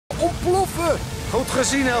ontploffen. Goed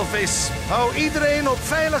gezien, Elvis. Hou iedereen op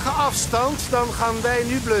veilige afstand, dan gaan wij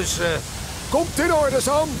nu blussen. Komt in orde,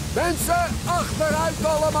 Sam. Mensen, achteruit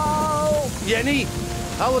allemaal. Jenny,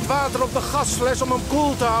 hou het water op de gasfles om hem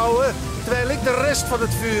koel te houden, terwijl ik de rest van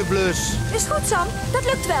het vuur blus. Is goed, Sam. Dat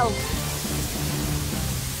lukt wel.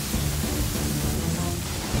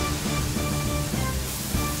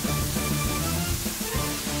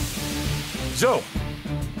 Zo,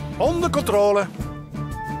 onder controle.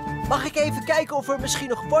 Mag ik even kijken of er misschien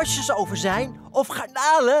nog worstjes over zijn? Of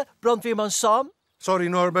garnalen, brandweerman Sam? Sorry,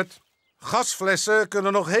 Norbert. Gasflessen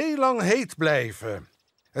kunnen nog heel lang heet blijven.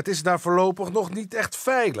 Het is daar voorlopig nog niet echt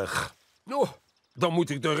veilig. Nou, dan moet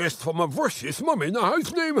ik de rest van mijn worstjes maar mee naar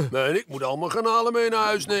huis nemen. En ik moet al mijn garnalen mee naar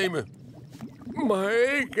huis nemen. Maar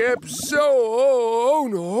ik heb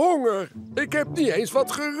zo'n honger. Ik heb niet eens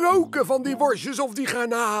wat geroken van die worstjes of die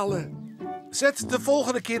garnalen. Zet de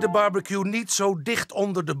volgende keer de barbecue niet zo dicht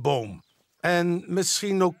onder de boom. En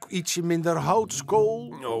misschien ook ietsje minder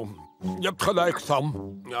houtskool. Oh, je hebt gelijk,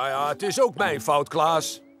 Sam. Nou ja, het is ook mijn fout,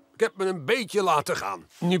 Klaas. Ik heb me een beetje laten gaan.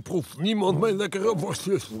 Nu proeft niemand mijn lekkere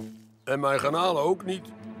worstjes. En mijn garnalen ook niet.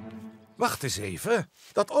 Wacht eens even.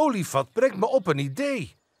 Dat olievat brengt me op een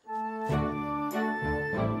idee.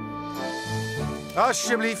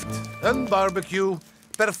 Alsjeblieft, een barbecue.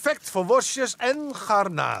 Perfect voor worstjes en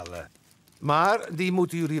garnalen. Maar die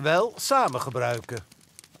moeten jullie wel samen gebruiken.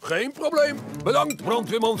 Geen probleem. Bedankt,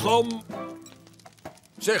 brandweerman Sam.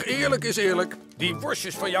 Zeg, eerlijk is eerlijk. Die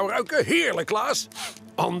worstjes van jou ruiken heerlijk, Klaas.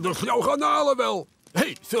 Anders jouw garnalen wel.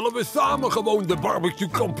 Hé, zullen we samen gewoon de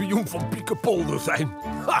barbecue-kampioen van Piekepolder zijn?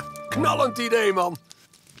 Ha, knallend idee, man.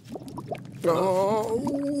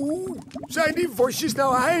 Oh, zijn die worstjes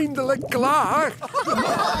nou eindelijk klaar?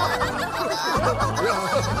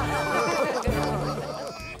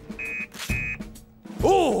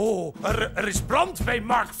 Oeh, er is brand bij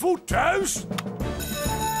Mark Voet thuis.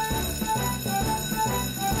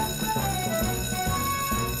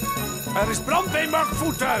 Er is brand bij Mark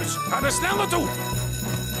Voet thuis. Ga er snel naartoe.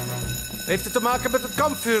 Heeft het te maken met het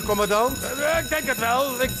kampvuur, commandant? Ik denk het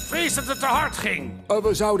wel. Ik vrees dat het te hard ging.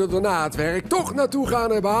 We zouden er na het werk toch naartoe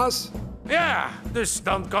gaan, hè, baas? Ja, dus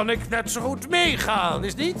dan kan ik net zo goed meegaan,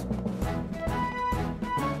 is niet?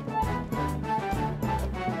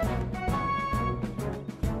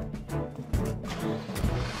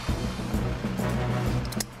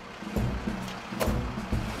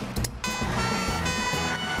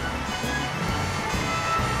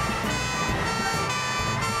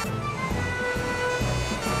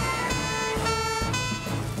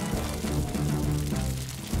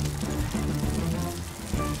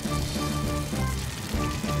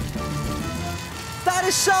 Daar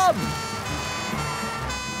is Sam!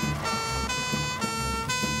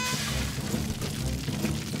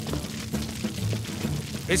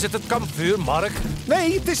 Is het kampvuur, Mark?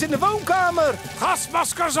 Nee, het is in de woonkamer.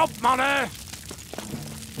 Gasmaskers op, mannen.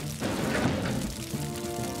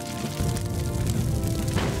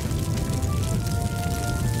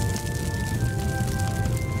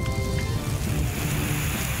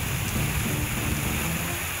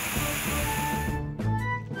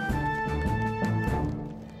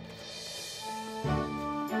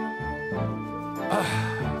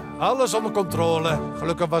 Alles onder controle.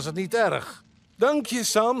 Gelukkig was het niet erg. Dank je,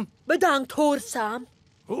 Sam. Bedankt, hoor, Sam.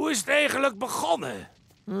 Hoe is het eigenlijk begonnen?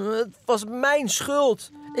 Het was mijn schuld.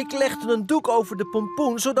 Ik legde een doek over de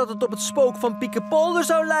pompoen, zodat het op het spook van Piekepolder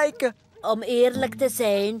zou lijken. Om eerlijk te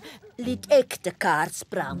zijn, liet ik de kaars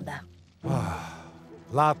branden.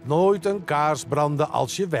 Laat nooit een kaars branden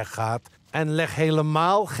als je weggaat. En leg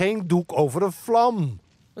helemaal geen doek over een vlam.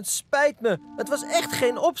 Het spijt me. Het was echt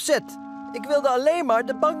geen opzet. Ik wilde alleen maar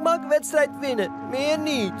de bankmakwedstrijd winnen. Meer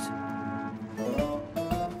niet.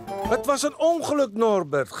 Het was een ongeluk,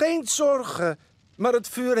 Norbert. Geen zorgen. Maar het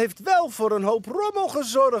vuur heeft wel voor een hoop rommel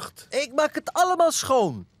gezorgd. Ik maak het allemaal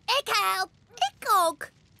schoon. Ik help. Ik ook.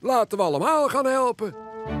 Laten we allemaal gaan helpen.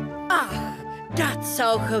 Dat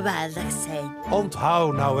zou geweldig zijn.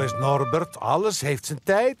 Onthoud nou eens, Norbert. Alles heeft zijn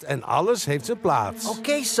tijd en alles heeft zijn plaats.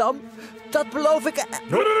 Oké, Sam. Dat beloof ik.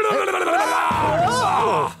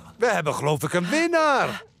 We hebben geloof ik een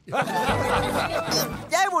winnaar.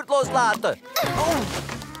 Jij moet loslaten.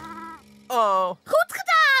 Oh. Goed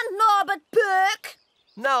gedaan, Norbert Puk.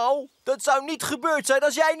 Nou, dat zou niet gebeurd zijn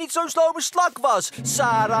als jij niet zo'n slome slak was,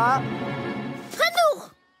 Sarah.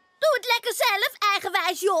 Genoeg. Doe het lekker zelf,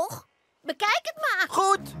 eigenwijs joch. Bekijk het maar.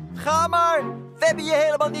 Goed, ga maar. We hebben je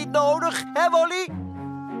helemaal niet nodig, hè, Wally?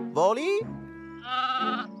 Wally?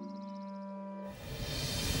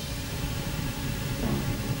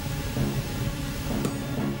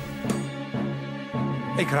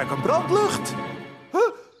 Ik ruik een brandlucht. Huh?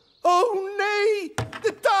 Oh,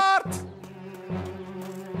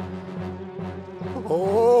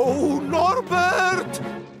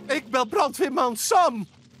 wel brandweerman Sam.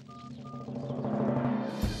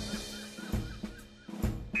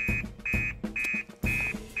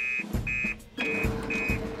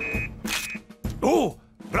 Oeh,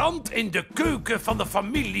 brand in de keuken van de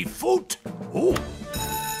familie Voet. Oeh.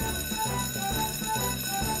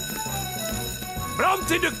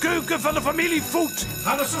 Brand in de keuken van de familie Voet.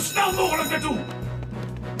 Ga er zo snel mogelijk naartoe.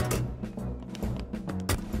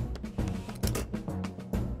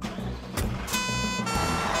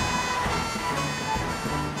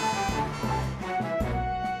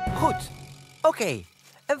 Goed. Oké.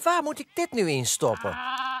 En waar moet ik dit nu in stoppen?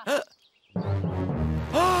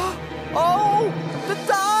 Oh, de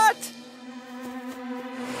taart!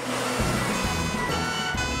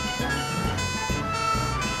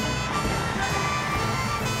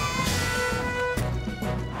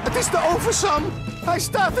 Het is de oven, Sam. Hij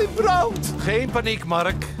staat in brand. Geen paniek,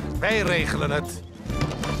 Mark. Wij regelen het.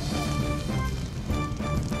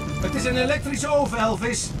 Het is een elektrische oven,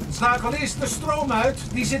 Elvis. Schakel eerst de stroom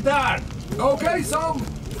uit. Die zit daar. Oké, Sam.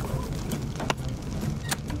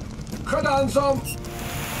 Gedaan, Sam.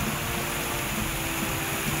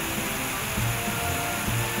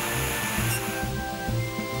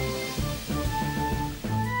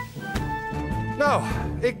 Nou,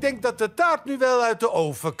 ik denk dat de taart nu wel uit de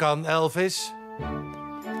oven kan, Elvis.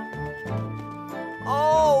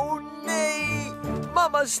 Oh, nee.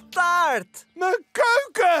 Mama's taart. Mijn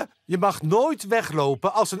keuken! Je mag nooit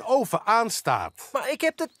weglopen als een oven aanstaat. Maar ik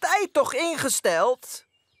heb de tijd toch ingesteld?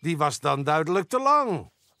 Die was dan duidelijk te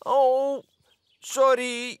lang. Oh,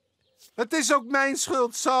 sorry. Het is ook mijn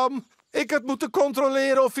schuld, Sam. Ik had moeten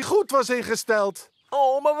controleren of hij goed was ingesteld.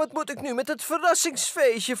 Oh, maar wat moet ik nu met het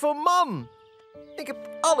verrassingsfeestje voor Mam? Ik heb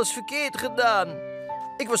alles verkeerd gedaan.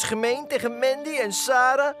 Ik was gemeen tegen Mandy en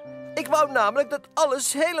Sarah. Ik wou namelijk dat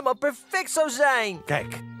alles helemaal perfect zou zijn.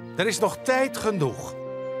 Kijk, er is nog tijd genoeg.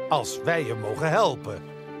 Als wij je mogen helpen.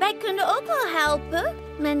 Wij kunnen ook wel helpen,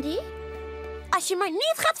 Mandy. Als je maar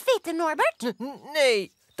niet gaat fitten, Norbert.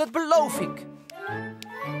 Nee, dat beloof ik.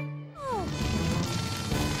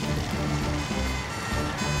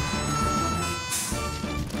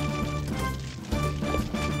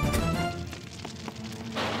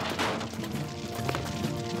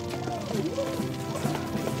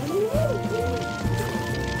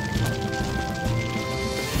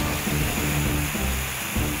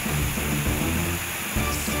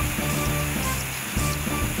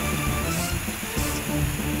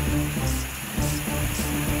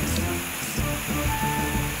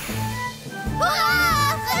 Hoera,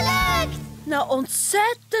 gelukt! Nou,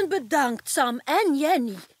 ontzettend bedankt, Sam en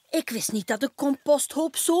Jenny. Ik wist niet dat een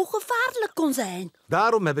composthoop zo gevaarlijk kon zijn.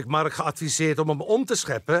 Daarom heb ik Mark geadviseerd om hem om te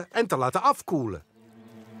scheppen en te laten afkoelen.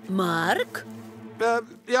 Mark?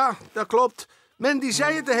 Ja, dat klopt. Mandy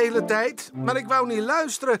zei het de hele tijd, maar ik wou niet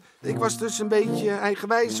luisteren. Ik was dus een beetje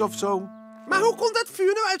eigenwijs of zo. Maar hoe kon dat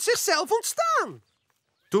vuur nou uit zichzelf ontstaan?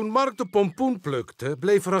 Toen Mark de pompoen plukte,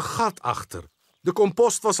 bleef er een gat achter. De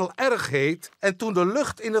compost was al erg heet en toen de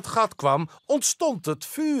lucht in het gat kwam, ontstond het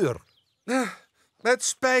vuur. Het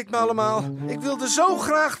spijt me allemaal. Ik wilde zo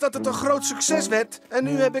graag dat het een groot succes werd en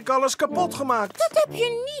nu heb ik alles kapot gemaakt. Dat heb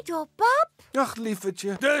je niet, hoor, pap. Ach,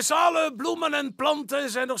 lievertje. Dus alle bloemen en planten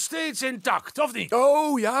zijn nog steeds intact, of niet?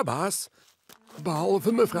 Oh ja, baas.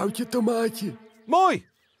 Behalve mevrouwtje Tomaatje. Mooi.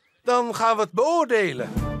 Dan gaan we het beoordelen.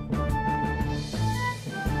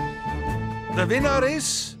 De winnaar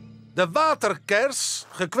is de waterkers,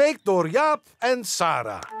 gekweekt door Jaap en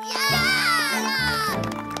Sarah.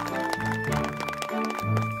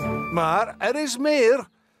 Maar er is meer.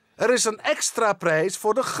 Er is een extra prijs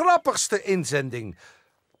voor de grappigste inzending.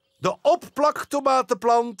 De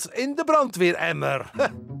opplaktomatenplant in de brandweeremmer.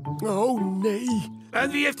 Oh nee. En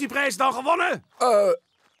wie heeft die prijs dan gewonnen?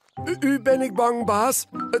 U ben ik bang, baas.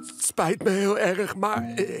 Het spijt me heel erg, maar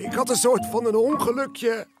ik had een soort van een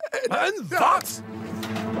ongelukje. Een wat?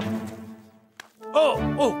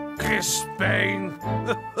 Oh, Crispijn.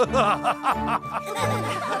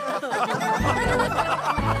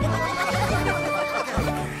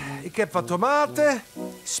 Ik heb wat tomaten,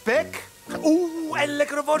 spek. En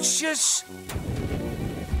lekkere worstjes.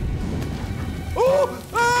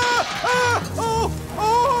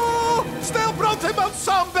 Snel brandweerman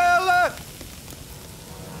Sam bellen!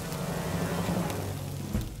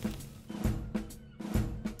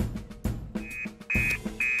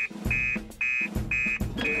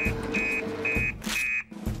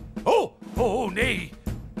 Oh nee.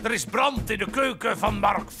 Er is brand in de keuken van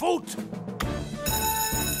Mark Voet.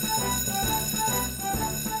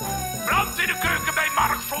 Brand in de keuken bij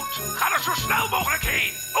Mark Voet. Ga er zo snel mogelijk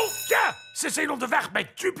heen. Oh ja, ze zijn onderweg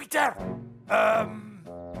bij Jupiter.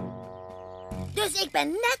 Dus ik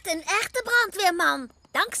ben net een echte brandweerman.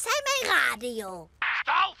 Dankzij mijn radio.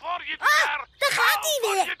 Staal voor Jupiter! Ah, daar gaat hij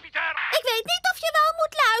weer. Jupiter! Ik weet niet of je wel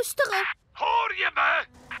moet luisteren. Hoor je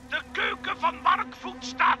me? De keuken van Markvoet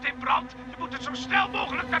staat in brand. Je moet er zo snel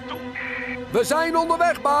mogelijk naartoe. We zijn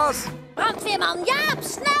onderweg, baas. Brandweerman Jaap,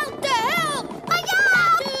 snel te hulp. Maar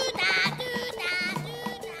Jaap!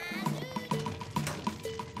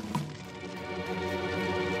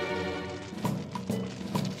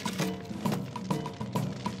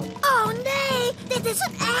 Oh nee, dit is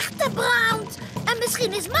een echte brand. En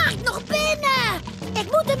misschien is Mark nog binnen. Ik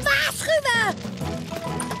moet hem waarschuwen.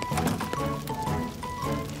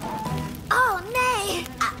 Oh nee.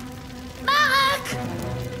 Mark!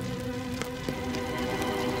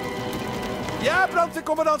 Ja,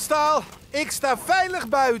 brandweercommandant Staal. Ik sta veilig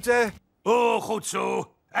buiten. Oh, goed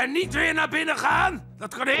zo. En niet weer naar binnen gaan?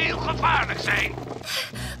 Dat kan heel gevaarlijk zijn.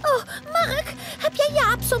 Oh, Mark, heb jij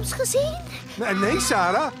Jaap soms gezien? Nee,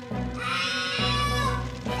 Sarah.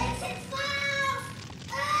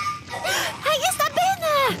 Hij is daar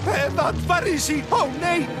binnen. Wat? Waar is hij? Oh,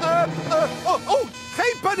 nee.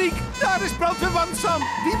 Geen paniek. Daar is brandweerman Sam.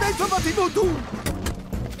 Die weet wel wat hij moet doen.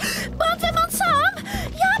 Brandweerman Sam,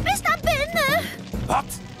 Jaap is daar binnen. Wat?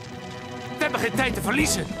 We hebben geen tijd te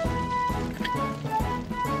verliezen.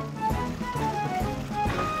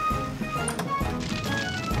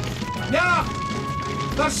 Ja,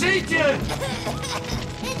 daar zit je.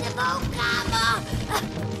 In de woonkamer.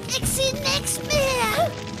 Ik zie niks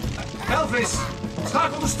meer. Elvis,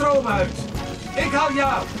 schakel de stroom uit. Ik haal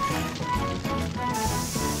Jaap.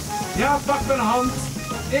 Jaap, pak mijn hand.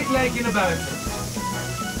 Ik leid je naar buiten.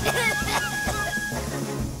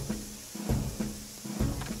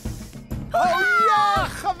 Oh ja,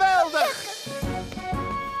 geweldig.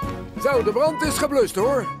 Zo, de brand is geblust,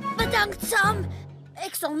 hoor. Bedankt, Sam.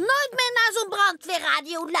 Ik zal nooit meer naar zo'n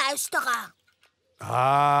brandweerradio luisteren.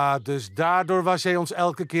 Ah, dus daardoor was jij ons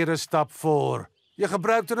elke keer een stap voor. Je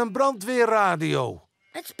gebruikte een brandweerradio.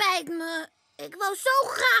 Het spijt me. Ik wou zo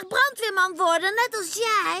graag brandweerman worden, net als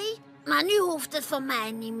jij. Maar nu hoeft het van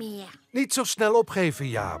mij niet meer. Niet zo snel opgeven,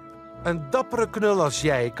 Jaap. Een dappere knul als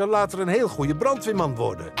jij kan later een heel goede brandweerman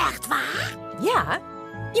worden. Echt waar? Ja,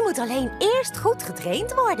 je moet alleen eerst goed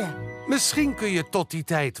getraind worden. Misschien kun je tot die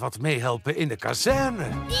tijd wat meehelpen in de kazerne.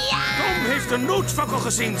 Tom heeft een noodfakkel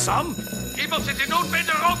gezien, Sam. Iemand zit in nood bij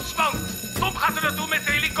de rotswand. Tom gaat er naartoe met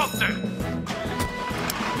de helikopter.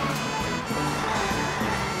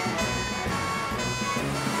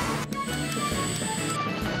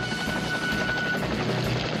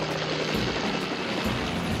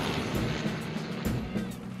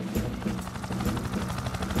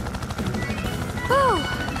 Oh,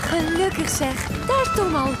 gelukkig zeg. Daar is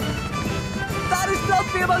Tom al. Daar is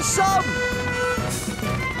brandweerman Sam.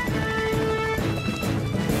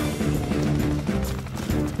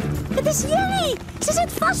 Het is Jenny. Ze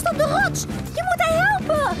zit vast op de rots. Je moet haar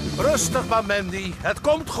helpen. Rustig maar, Mandy. Het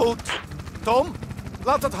komt goed. Tom,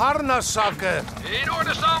 laat het harnas zakken. In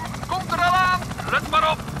orde, Sam. Komt er al aan. Let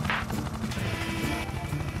maar op.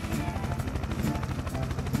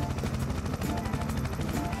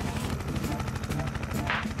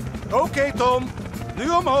 Oké, Tom. Nu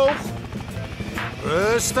omhoog.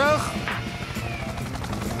 Rustig.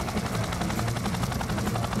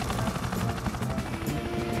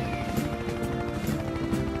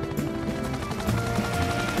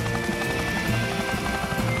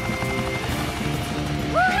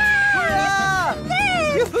 Ja!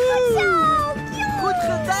 Goed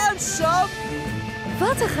gedaan, Sam.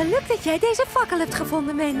 Wat een geluk dat jij deze fakkel hebt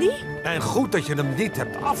gevonden, Mandy. En goed dat je hem niet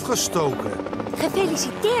hebt afgestoken.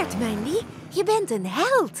 Gefeliciteerd, Mandy. Je bent een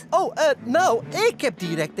held. Oh, nou, ik heb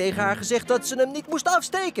direct tegen haar gezegd dat ze hem niet moest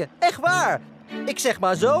afsteken. Echt waar. Ik zeg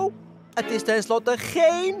maar zo, het is tenslotte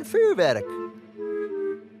geen vuurwerk.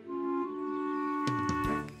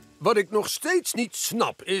 Wat ik nog steeds niet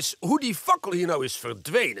snap is hoe die fakkel hier nou is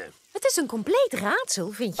verdwenen. Het is een compleet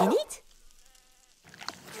raadsel, vind je niet?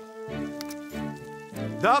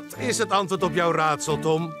 Dat is het antwoord op jouw raadsel,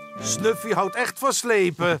 Tom. Snuffy houdt echt van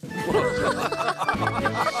slepen.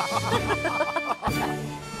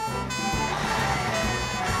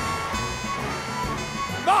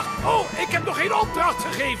 Wacht! Oh, ik heb nog geen opdracht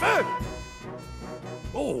gegeven.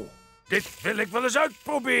 Oh, dit wil ik wel eens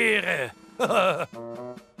uitproberen. Oh,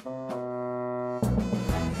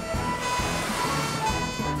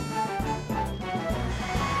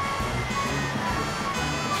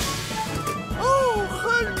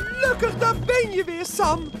 gelukkig, daar ben je weer,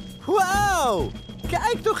 Sam. Wauw,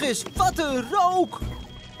 kijk toch eens, wat een rook.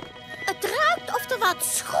 Het ruikt of er wat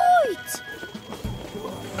schroeit.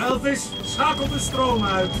 Elvis, schakel de stroom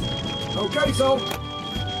uit. Oké, Sam.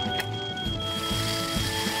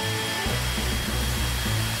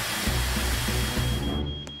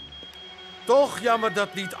 Toch jammer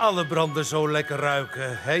dat niet alle branden zo lekker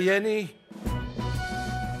ruiken, hè Jenny?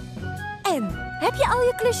 En, heb je al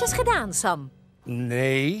je klusjes gedaan, Sam?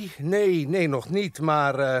 Nee, nog niet.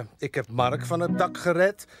 Maar ik heb Mark van het dak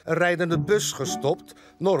gered, een rijdende bus gestopt,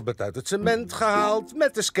 Norbert uit het cement gehaald,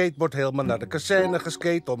 met de skateboard helemaal naar de kazerne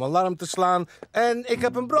geskate om alarm te slaan en ik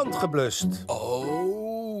heb een brand geblust.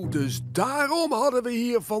 Oh, dus daarom hadden we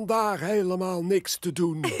hier vandaag helemaal niks te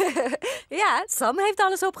doen. Ja, Sam heeft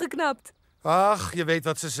alles opgeknapt. Ach, je weet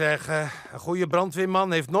wat ze zeggen. Een goede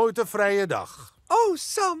brandweerman heeft nooit een vrije dag. Oh,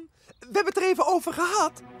 Sam, we hebben het er even over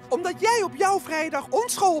gehad. Omdat jij op jouw vrijdag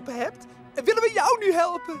ons geholpen hebt, willen we jou nu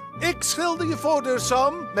helpen. Ik schilder je voordeur,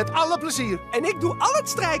 Sam, met alle plezier. En ik doe al het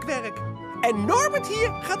strijkwerk. En Norbert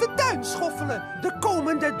hier gaat de tuin schoffelen de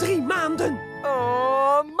komende 3 maanden.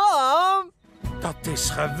 Oh, mam. Dat is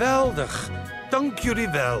geweldig. Dank jullie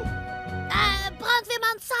wel.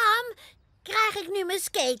 Brandweerman Sam, krijg ik nu mijn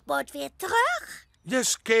skateboard weer terug? Je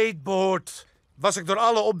skateboard. Was ik door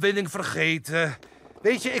alle opwinding vergeten.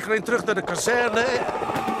 Weet je, ik ren terug naar de kazerne.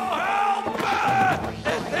 Help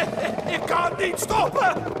me! Ik kan niet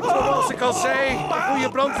stoppen! Zoals ik al zei, een goede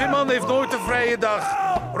brandweerman heeft nooit een vrije dag.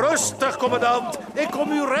 Rustig, commandant. Ik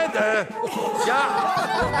kom u redden. Ja.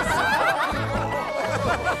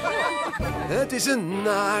 Het is een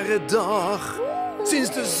nare dag.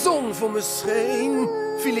 Sinds de zon voor me scheen,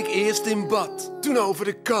 viel ik eerst in bad, toen over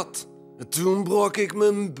de kat. En toen brak ik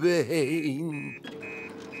mijn been.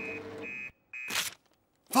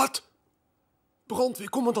 Wat?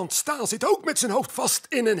 Brandweercommandant Staal zit ook met zijn hoofd vast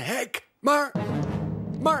in een hek. Maar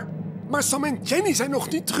Sam en Jenny zijn nog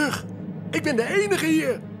niet terug. Ik ben de enige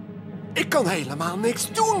hier. Ik kan helemaal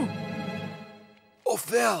niks doen.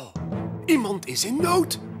 Ofwel, iemand is in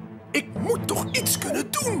nood. Ik moet toch iets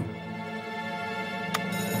kunnen doen.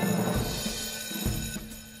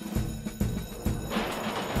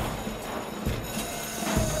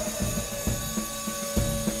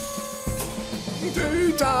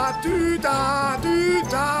 Duda, duda,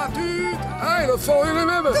 duda, duda. Hé, dat zal je hem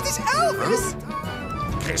hebben. Dat is Elvis.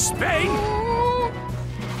 Crispijn?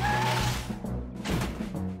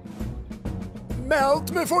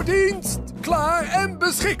 Meld me voor dienst. Klaar en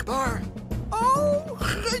beschikbaar. Oh,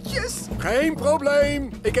 grutjes. Geen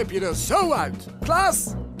probleem. Ik heb je er zo uit. Klaas,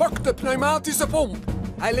 pak de pneumatische pomp.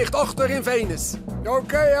 Hij ligt achter in Venus.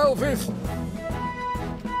 Oké, Elvis.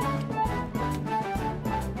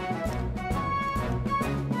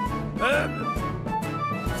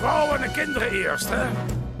 Vrouwen en kinderen eerst, hè?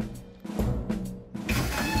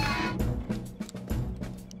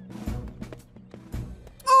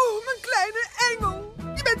 Oh, mijn kleine engel.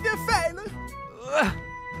 Je bent weer veilig.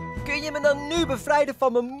 Kun je me dan nu bevrijden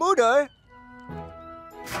van mijn moeder?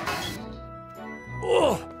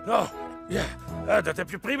 Oh, nou, ja, dat heb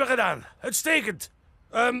je prima gedaan. Uitstekend.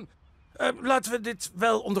 Laten we dit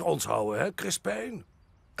wel onder ons houden, hè, Crispijn?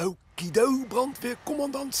 Okido,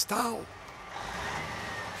 brandweercommandant Staal.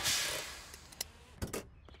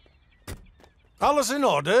 Alles in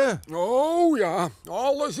orde? Oh ja,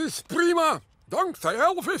 alles is prima. Dankzij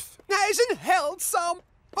Elvis. Hij is een held, Sam.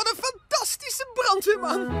 Wat een fantastische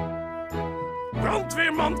brandweerman.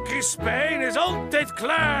 Brandweerman Crispijn is altijd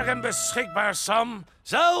klaar en beschikbaar, Sam.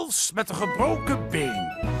 Zelfs met een gebroken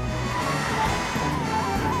been.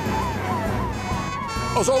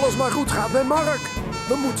 Als alles maar goed gaat met Mark.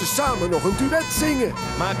 We moeten samen nog een duet zingen.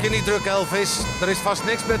 Maak je niet druk, Elvis. Er is vast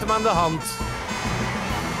niks met hem aan de hand.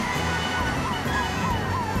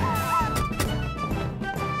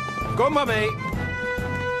 Kom maar mee.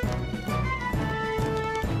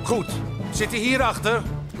 Goed, zit hij hierachter?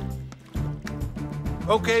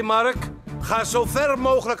 Oké, Mark. Ga zo ver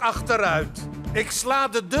mogelijk achteruit. Ik sla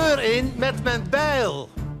de deur in met mijn bijl.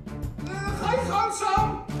 Ga je gang,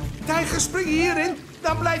 Sam. Tijger, spring hierin.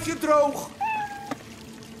 Dan blijf je droog.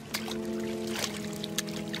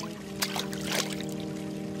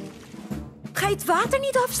 Ga je het water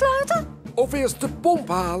niet afsluiten? Of eerst de pomp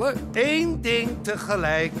halen. Eén ding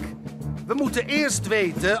tegelijk. We moeten eerst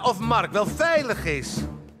weten of Mark wel veilig is.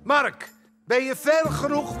 Mark, ben je ver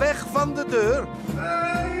genoeg weg van de deur?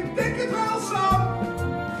 Ik denk het wel, Sam.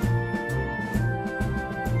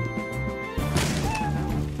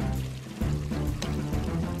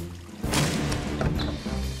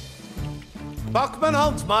 Pak mijn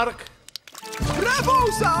hand, Mark.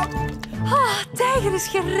 Bravo, Sam. Tijger is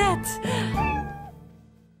gered.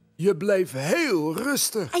 Je bleef heel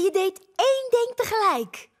rustig. En je deed 1 ding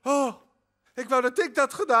tegelijk. Oh, ik wou dat ik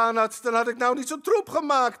dat gedaan had. Dan had ik nou niet zo'n troep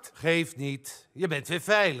gemaakt. Geef niet. Je bent weer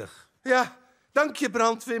veilig. Ja, dank je,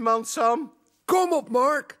 brandweerman Sam. Kom op,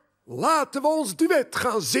 Mark. Laten we ons duet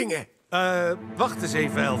gaan zingen. Wacht eens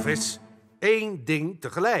even, Elvis. Eén ding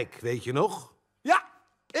tegelijk, weet je nog? Ja,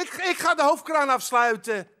 ik ga de hoofdkraan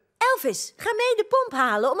afsluiten. Elvis, ga mee de pomp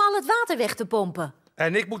halen om al het water weg te pompen.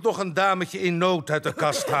 En ik moet nog een dametje in nood uit de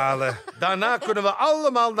kast halen. Daarna kunnen we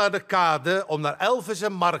allemaal naar de kade om naar Elvis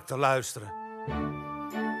en Mark te luisteren.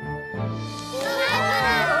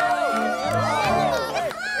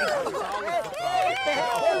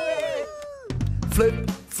 Flip,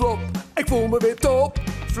 flop, ik voel me weer top.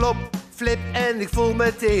 Flop, flip en ik voel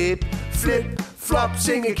me tip. Flip, flap,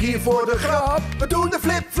 zing ik hier voor de grap. We doen de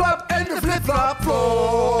flip, flap en de flip, flap,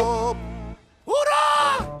 flop.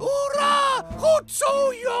 Hoera! Hoera! Goed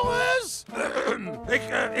zo, jongens!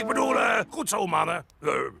 Ik bedoel, goed zo, mannen.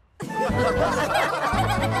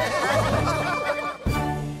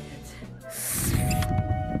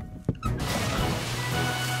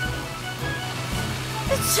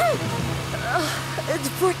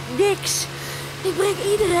 Het wordt niks. Ik breng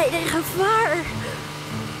iedereen in gevaar.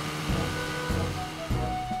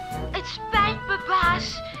 Het spijt me,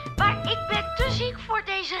 baas, maar ik ben te ziek voor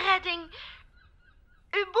deze redding.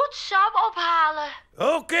 U moet Sam ophalen.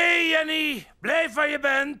 Oké, Jenny. Blijf waar je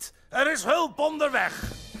bent. Er is hulp onderweg.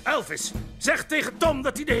 Elvis, zeg tegen Tom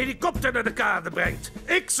dat hij de helikopter naar de kade brengt.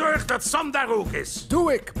 Ik zorg dat Sam daar ook is.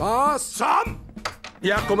 Doe ik, baas. Sam?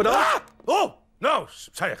 Ja, commandant? Ah! Oh, nou,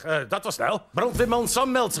 zeg, dat was snel. Brandweerman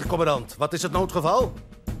Sam meldt zich, commandant. Wat is het noodgeval?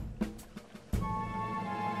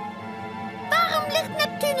 Waarom ligt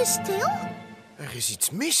Neptunus stil? Er is iets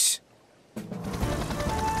mis.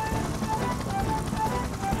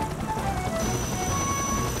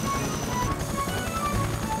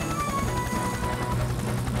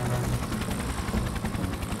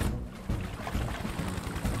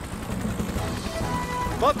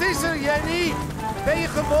 Wat is er, Jenny? Ben je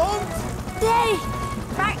gewond? Nee,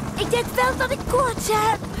 maar ik denk wel dat ik koorts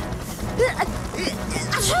heb.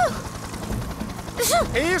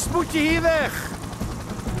 Eerst moet je hier weg.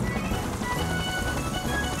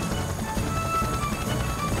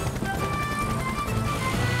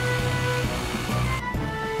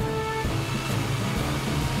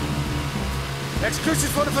 Excuses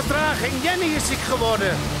voor de vertraging. Jenny is ziek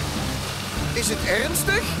geworden. Is het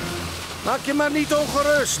ernstig? Maak je maar niet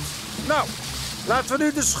ongerust. Nou, laten we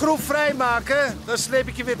nu de schroef vrijmaken. Dan sleep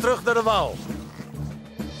ik je weer terug naar de wal.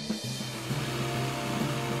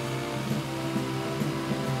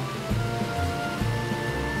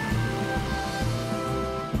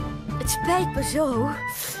 Het spijt me zo.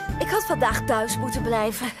 Ik had vandaag thuis moeten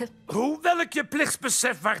blijven. Hoewel ik je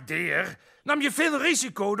plichtsbesef waardeer, nam je veel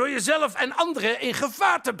risico door jezelf en anderen in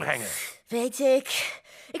gevaar te brengen. Weet ik.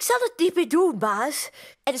 Ik zal het niet meer doen, baas.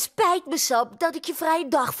 En het spijt me, Sam, dat ik je vrije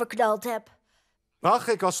dag verknald heb. Ach,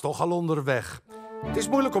 ik was toch al onderweg. Het is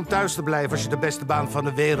moeilijk om thuis te blijven als je de beste baan van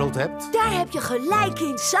de wereld hebt. Daar heb je gelijk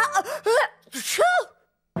in, Sam.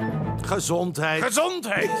 Gezondheid.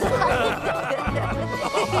 Gezondheid!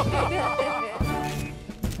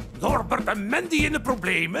 Norbert en Mandy in de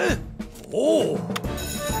problemen? Oh.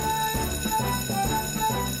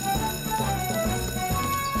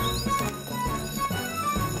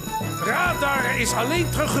 Radar is alleen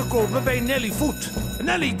teruggekomen bij Nelly Voet.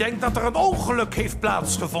 Nelly denkt dat er een ongeluk heeft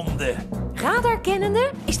plaatsgevonden. Radar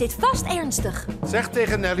kennende is dit vast ernstig. Zeg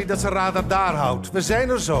tegen Nelly dat ze radar daar houdt. We zijn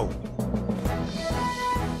er zo.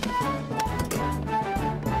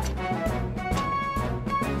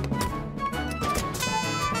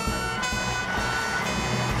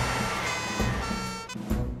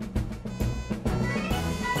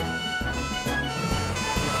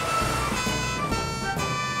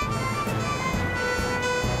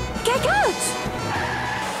 Kijk uit!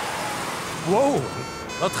 Wow,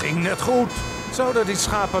 dat ging net goed. Zouden die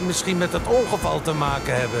schapen misschien met het ongeval te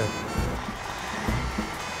maken hebben?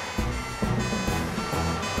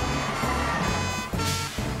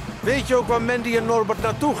 Weet je ook waar Mandy en Norbert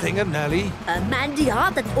naartoe gingen, Nelly? Mandy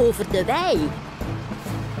had het over de wei.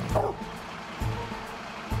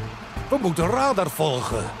 We moeten radar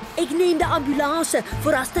volgen. Ik neem de ambulance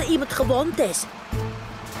voor als er iemand gewond is.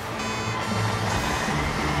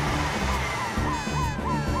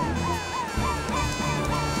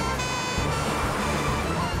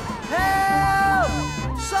 Help!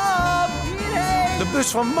 Sam, hierheen! De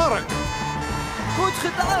bus van Mark. Goed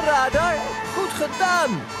gedaan, Radar. Goed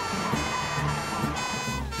gedaan.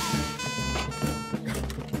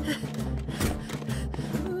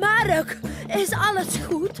 Mark, is alles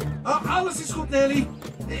goed? Oh, alles is goed, Nelly.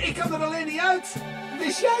 Ik kan er alleen niet uit.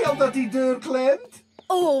 Wist jij al dat die deur klemt?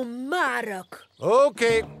 Oh, Mark.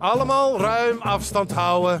 Oké, allemaal ruim afstand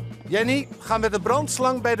houden. Jenny, ga met de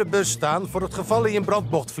brandslang bij de bus staan voor het geval hij in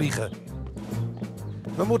brand mocht vliegen.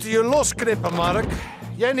 We moeten je losknippen, Mark.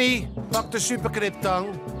 Jenny, pak de superkniptang.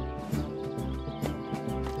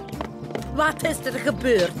 Wat is er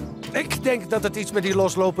gebeurd? Ik denk dat het iets met die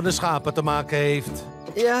loslopende schapen te maken heeft.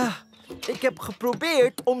 Ja, ik heb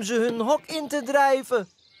geprobeerd om ze hun hok in te drijven.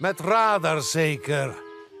 Met radar zeker.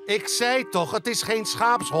 Ik zei toch, het is geen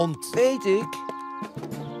schaapshond. Weet ik.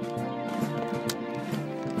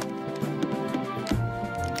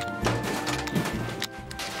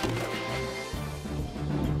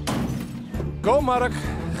 Kom, Mark.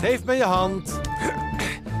 Geef me je hand.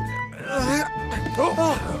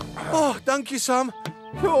 Oh, dank je, Sam.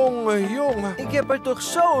 Jongen. Ik heb er toch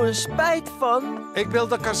zo'n spijt van. Ik wil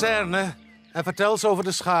de kazerne. En vertel eens over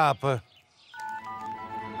de schapen.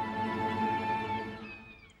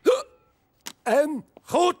 En?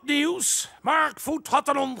 Goed nieuws. Mark Voet had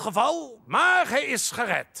een ongeval, maar hij is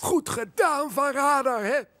gered. Goed gedaan van Radar,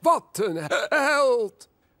 hè? Wat een held.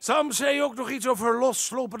 Sam zei ook nog iets over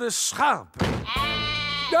loslopende schapen.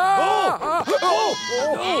 Ja!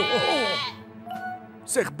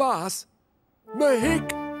 Zeg, baas. Mijn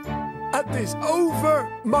hik. Het is over.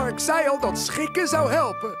 Mark zei al dat schikken zou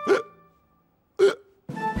helpen.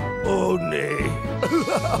 Oh, nee.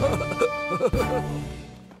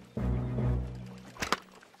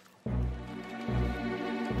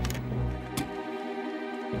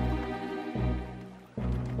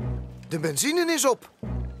 De benzine is op.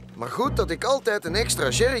 Maar goed dat ik altijd een extra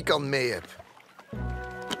jerrycan mee heb.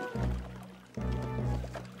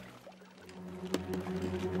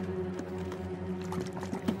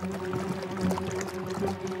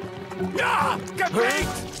 Ja, ik heb beet.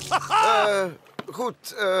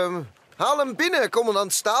 Goed, haal hem binnen,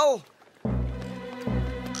 commandant Staal.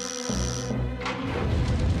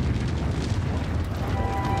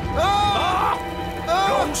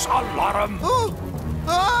 Roos alarm.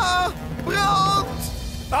 Brand!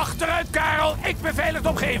 Achteruit, Karel. Ik beveilig de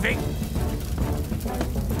omgeving.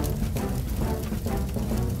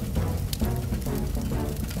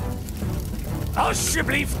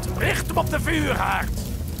 Alsjeblieft, richt hem op de vuurhaard.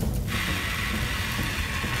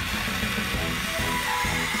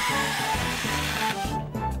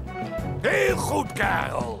 Heel goed,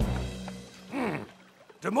 Karel.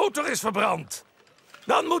 De motor is verbrand.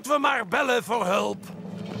 Dan moeten we maar bellen voor hulp.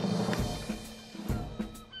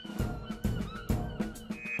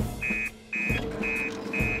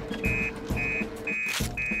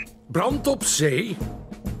 Brand op zee?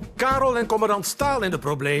 Karel en commandant Staal in de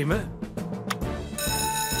problemen?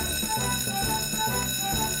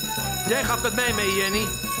 Jij gaat met mij mee, Jenny.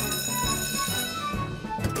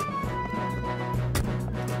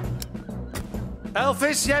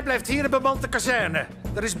 Elvis, jij blijft hier in bemand de kazerne.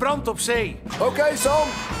 Er is brand op zee. Oké, Sam.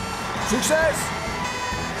 Succes!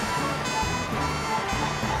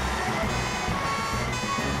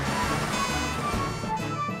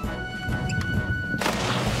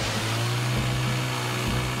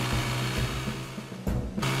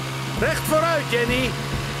 Recht vooruit, Jenny.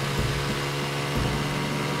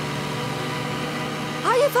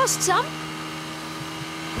 Hou je vast, Sam.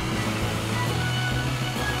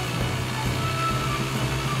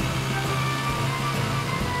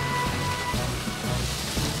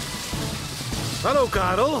 Hallo,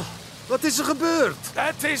 Karel. Wat is er gebeurd?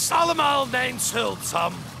 Het is allemaal mijn schuld,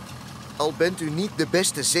 Sam. Al bent u niet de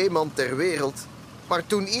beste zeeman ter wereld, maar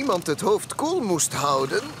toen iemand het hoofd koel moest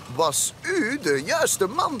houden, was u de juiste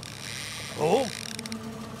man. Oh?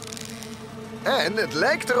 En het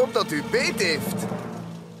lijkt erop dat u beet heeft.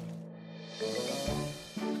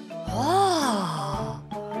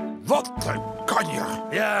 Wat een kanjer.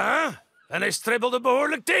 Ja, en hij stribbelde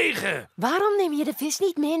behoorlijk tegen. Waarom neem je de vis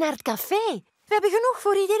niet mee naar het café? We hebben genoeg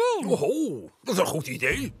voor iedereen. Oh, dat is een goed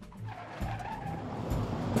idee.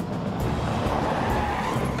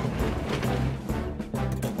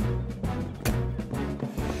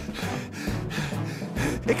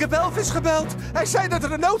 Ik heb Elvis gebeld. Hij zei dat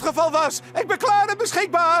er een noodgeval was. Ik ben klaar en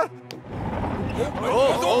beschikbaar.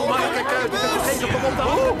 Maar kijk uit. Ik heb vergeten om hem op de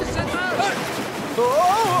hand te zetten.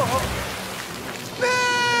 Nee!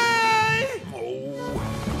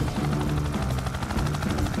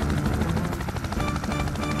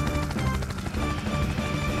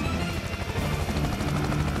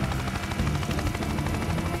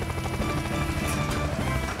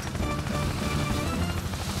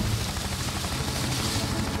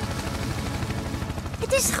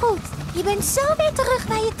 Het is goed. Je bent zo weer terug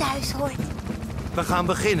waar je thuis hoort. We gaan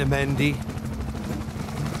beginnen, Mandy.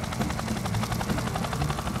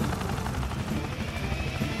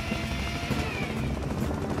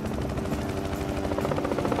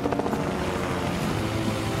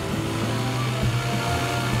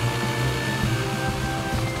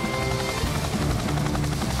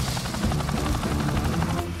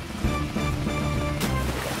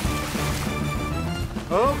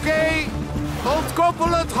 Oké,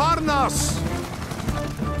 harnas.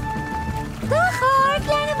 Dag hoor,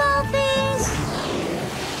 kleine walvis.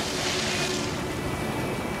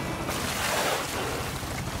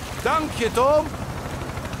 Dank je, Tom.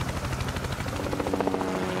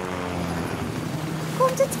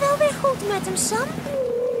 Komt het wel weer goed met hem, Sam?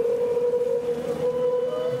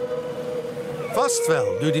 Vast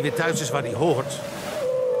wel, nu die weer thuis is waar hij hoort.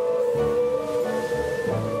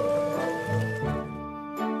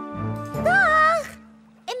 Dag!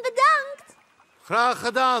 En bedankt. Graag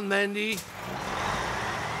gedaan, Mandy.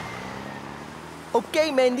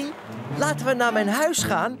 Oké, Mandy. Laten we naar mijn huis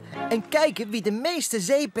gaan en kijken wie de meeste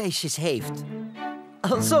zeebeestjes heeft.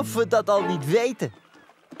 Alsof we dat al niet weten.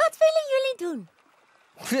 Wat willen jullie doen?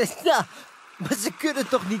 Nou, maar ze kunnen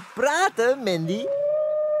toch niet praten, Mandy?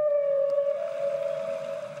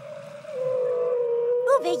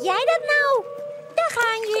 Hoe weet jij dat nou? Daar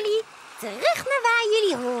gaan jullie. Terug naar waar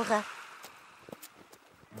jullie horen.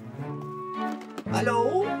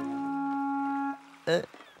 Hallo?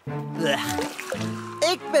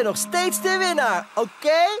 Ik ben nog steeds de winnaar,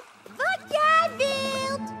 oké? Wat jij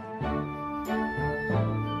wilt.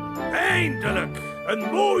 Eindelijk!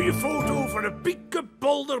 Een mooie foto van de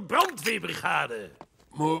Piekepolder brandweerbrigade.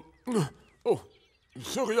 Maar... Oh,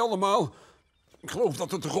 sorry allemaal. Ik geloof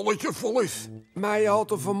dat het rolletje vol is. Maar je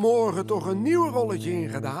had er vanmorgen toch een nieuw rolletje in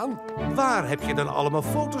gedaan? Waar heb je dan allemaal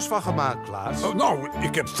foto's van gemaakt, Klaas? Oh, nou,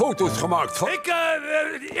 ik heb foto's gemaakt van...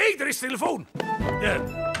 Er is telefoon.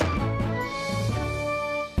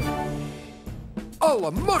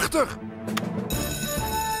 Allemachtig!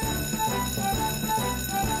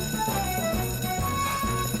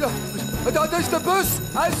 Ja, dat is de bus.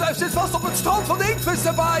 Hij zit vast op het strand van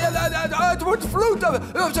Inktvissenbaai en het wordt vloed.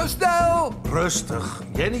 Zo snel. Rustig.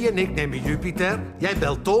 Jenny en ik nemen Jupiter. Jij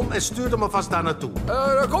belt Tom en stuurt hem alvast daar naartoe.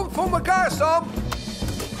 Dat komt voor elkaar, Sam.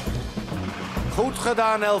 Goed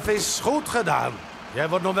gedaan, Elvis. Goed gedaan. Jij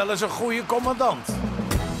wordt nog wel eens een goede commandant.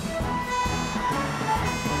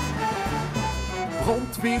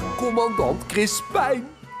 Brandweercommandant Crispijn.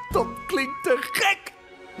 Dat klinkt te gek.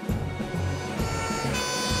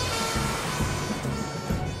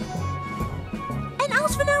 En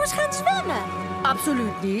als we nou eens gaan zwemmen?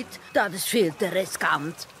 Absoluut niet. Dat is veel te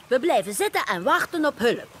riskant. We blijven zitten en wachten op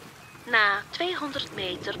hulp. Na 200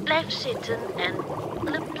 meter blijf zitten en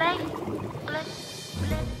blijf.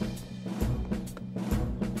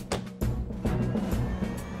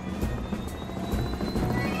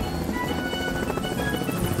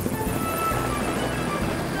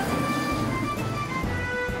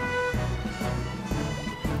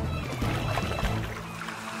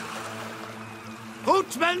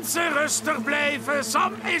 Goed, mensen, rustig blijven.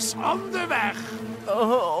 Sam is onderweg.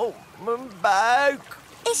 Oh, mijn buik.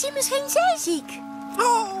 Is hij misschien zeeziek?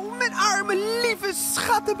 Oh, mijn arme lieve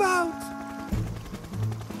schattenbout.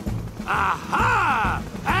 Aha!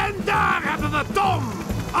 En daar hebben we Tom.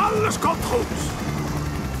 Alles komt goed.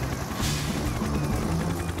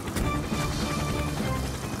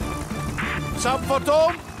 Sam voor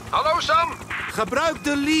Tom. Hallo, Sam. Gebruik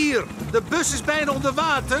de lier. De bus is bijna onder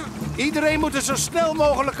water. Iedereen moet er zo snel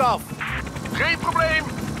mogelijk af. Geen probleem.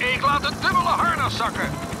 Ik laat het dubbele harnas zakken.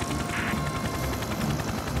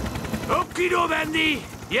 Okido, Wendy.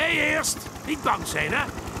 Jij eerst. Niet bang zijn, hè?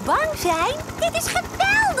 Bang zijn? Dit is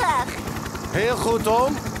geweldig. Heel goed,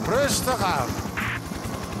 Tom. Rustig aan.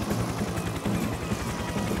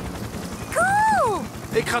 Cool.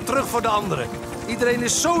 Ik ga terug voor de anderen. Iedereen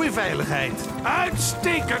is zo in veiligheid.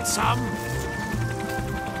 Uitstekend, Sam.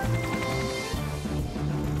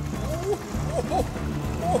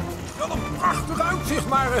 Wel een prachtig uitzicht,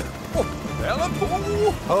 maar... help.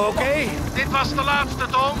 Oké, dit was de laatste,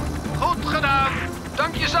 Tom. Goed gedaan.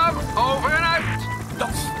 Dank je, Sam. Over en uit. Dat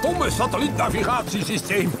stomme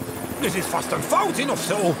satellietnavigatiesysteem. Er zit vast een fout in of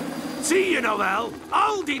zo. Zie je nou wel?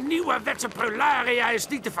 Al die nieuwerwetse prularia is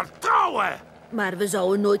niet te vertrouwen. Maar we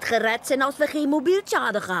zouden nooit gered zijn als we geen mobieltje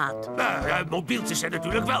hadden gehad. Mobieltjes zijn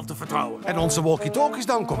natuurlijk wel te vertrouwen. En onze walkie-talkies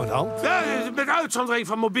dan, commandant? Met uitzondering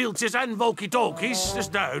van mobieltjes en walkie-talkies, dat is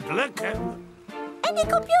duidelijk. Hè? En die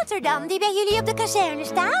computer dan, die bij jullie op de kazerne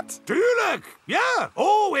staat? Tuurlijk, ja.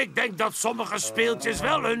 Oh, ik denk dat sommige speeltjes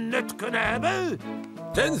wel hun nut kunnen hebben.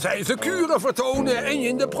 Tenzij ze kuren vertonen en je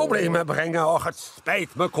in de problemen brengen. Och, het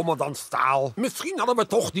spijt me, commandant Staal. Misschien hadden we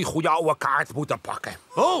toch die goede oude kaart moeten pakken.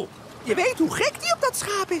 Oh. Je weet hoe gek die op dat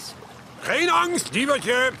schaap is. Geen angst,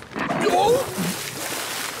 dievertje. Oh.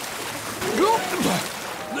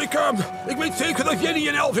 Ik weet zeker dat Jenny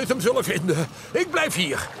en Elvis hem zullen vinden. Ik blijf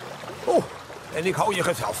hier. Oh, en ik hou je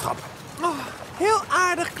gezelschap. Oh, heel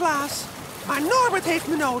aardig, Klaas. Maar Norbert heeft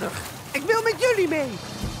me nodig. Ik wil met jullie mee.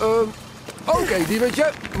 Oké,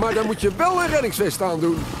 Diewertje, maar dan moet je wel een reddingsvest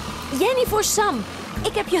aandoen. Jenny voor Sam.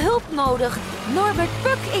 Ik heb je hulp nodig. Norbert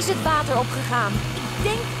Puk is het water opgegaan. Ik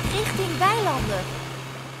denk richting weilanden.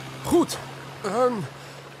 Goed.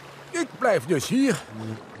 Ik blijf dus hier.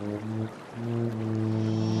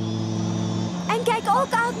 En kijk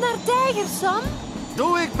ook uit naar tijgers, Sam.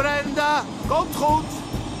 Doe ik, Brenda. Komt goed.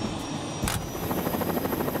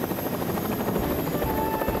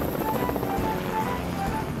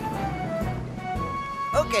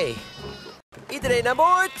 Oké. Iedereen aan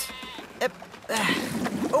boord.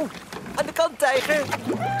 Oh, aan de kant, tijger.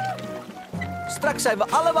 Straks zijn we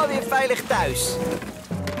allemaal weer veilig thuis.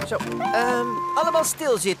 Zo, allemaal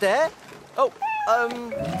stilzitten, hè? Oh,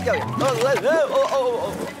 ja.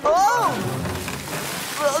 Oh!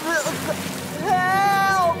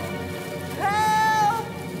 Help! Help!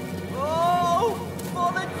 Oh,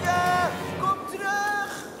 Bolletje, kom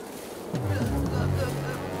terug!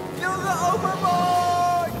 Jongen, overboord!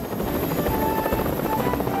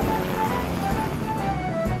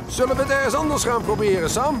 Zullen we het ergens anders gaan proberen,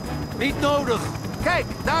 Sam? Niet nodig. Kijk,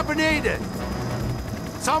 daar beneden.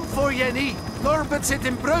 Sam voor Jenny. Norbert zit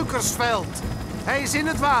in Breukersveld. Hij is in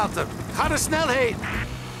het water. Ga er snel heen.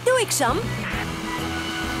 Doe ik, Sam.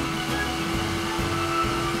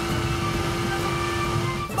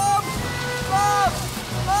 Mam! Mam!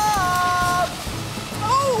 Mam!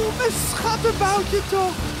 Oh, mijn schattenboutje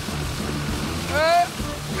toch.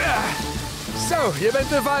 Zo, je bent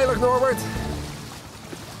weer veilig, Norbert.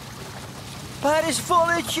 Waar is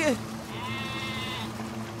Volletje?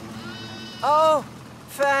 Oh,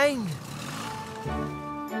 fijn.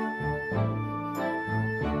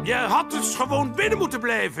 Je had dus gewoon binnen moeten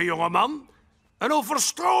blijven, jongeman. Een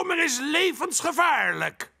overstroming is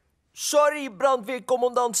levensgevaarlijk. Sorry,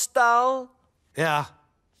 brandweercommandant Staal. Ja,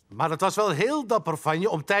 maar het was wel heel dapper van je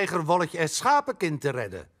om Tijger, Wolletje en Schapenkind te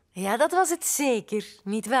redden. Ja, dat was het zeker.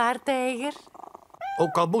 Niet waar, tijger?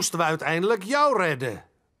 Ook al moesten we uiteindelijk jou redden.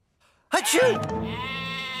 Hatsje!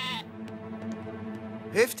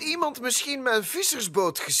 Heeft iemand misschien mijn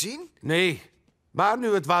vissersboot gezien? Nee, maar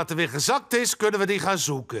nu het water weer gezakt is, kunnen we die gaan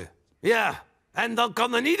zoeken. Ja, en dan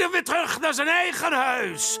kan er ieder weer terug naar zijn eigen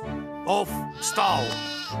huis. Of stal.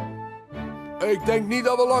 Ik denk niet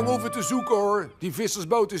dat we lang hoeven te zoeken, hoor. Die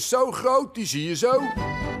vissersboot is zo groot, die zie je zo.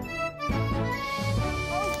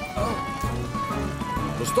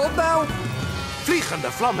 Wat is dat nou?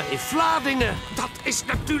 Vliegende vlammen in Vlaardingen. Dat is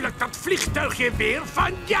natuurlijk dat vliegtuigje weer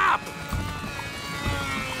van Jaap.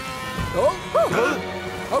 Oh.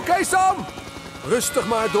 Oké, Sam. Rustig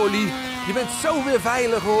maar, Dolly. Je bent zo weer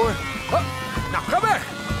veilig, hoor. Oh. Nou, ga weg.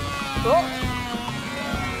 Oh.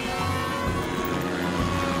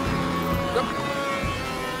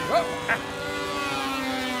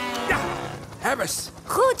 Ja, Elvis.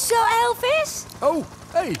 Goed zo, Elvis. Oh,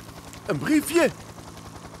 hé, een briefje.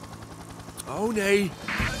 Oh, nee.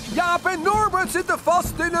 Jaap en Norbert zitten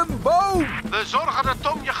vast in een boom. We zorgen dat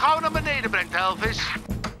Tom je gauw naar beneden brengt, Elvis.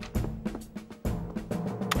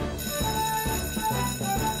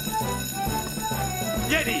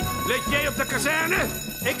 Jenny, let jij op de kazerne?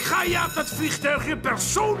 Ik ga Jaap dat vliegtuigje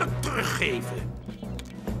persoonlijk teruggeven.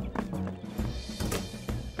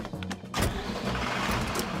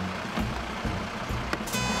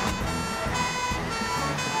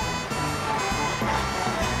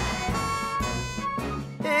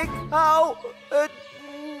 Ik hou het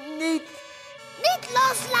niet. Niet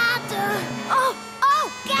loslaten. Oh,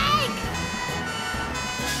 kijk.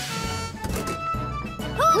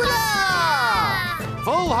 Hoera!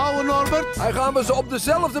 Volhouden, Norbert. Hij gaan we ze op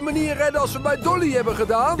dezelfde manier redden als we bij Dolly hebben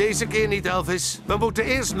gedaan. Deze keer niet, Elvis. We moeten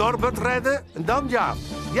eerst Norbert redden en dan Jaap.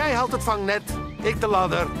 Jij houdt het vangnet, ik de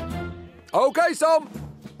ladder. Oké, Sam.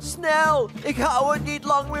 Snel, ik hou het niet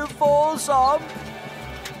lang meer vol, Sam.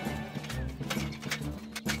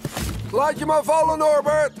 Laat je maar vallen,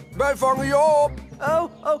 Norbert. Wij vangen je op.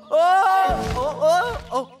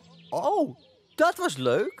 Oh, dat was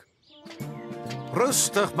leuk.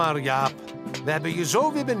 Rustig maar, Jaap. We hebben je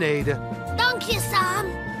zo weer beneden. Dank je, Sam.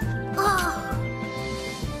 Oh.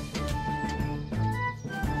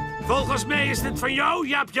 Volgens mij is dit van jou,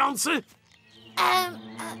 Jaap Jansen.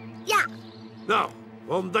 Ja. Nou,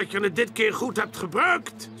 omdat je het dit keer goed hebt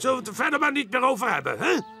gebruikt, zullen we het er verder maar niet meer over hebben,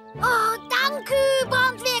 hè? Oh, dank u,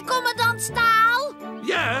 brandweercommandant Staal.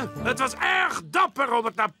 Ja, het was erg dapper om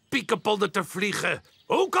het naar Piekepolder te vliegen.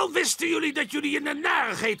 Ook al wisten jullie dat jullie in de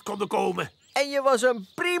narigheid konden komen. En je was een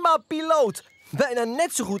prima piloot. Bijna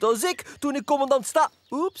net zo goed als ik toen ik commandant Staal...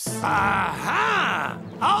 Oeps. Aha,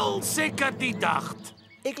 als ik het niet dacht.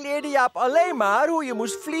 Ik leerde Jaap alleen maar hoe je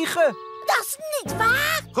moest vliegen. Dat is niet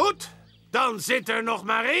waar. Goed, dan zit er nog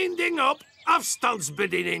maar één ding op.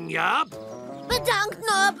 Afstandsbediening, Jaap. Bedankt,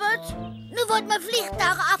 Norbert. Nu wordt mijn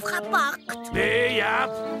vliegtuig afgepakt. Nee,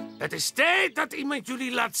 Jaap. Het is tijd dat iemand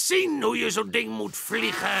jullie laat zien hoe je zo'n ding moet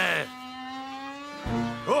vliegen.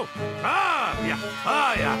 Oh,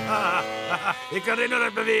 ja. Ik herinner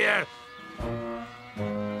het me weer.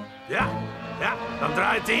 Ja, dan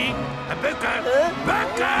draait hij. En bukken.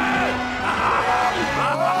 Bukken!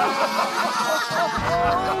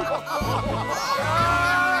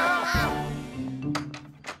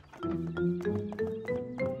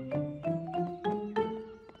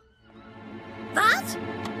 Wat?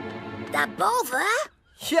 Daarboven?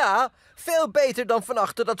 Ja, veel beter dan van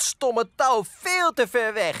achter dat stomme touw veel te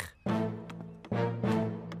ver weg.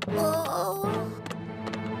 Oh.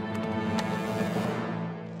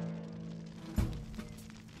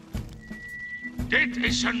 Dit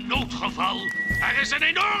is een noodgeval. Er is een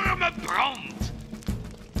enorme brand.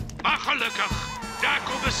 Maar gelukkig, daar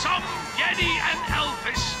komen Sam, Jenny en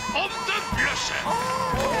Elvis om te blussen.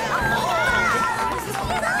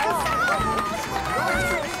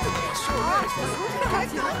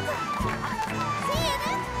 Zie je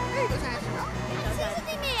het? Nee, daar zijn ze nog. Ik zie ze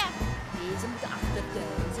niet meer. Deze moet achter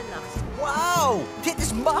deze last. Wauw, dit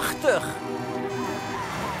is machtig.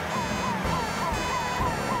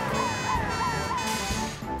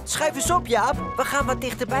 Schuif eens op, Jaap. We gaan wat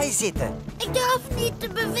dichterbij zitten. Ik durf niet te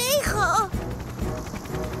bewegen.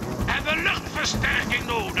 Hebben luchtversterking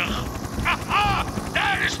nodig. Haha,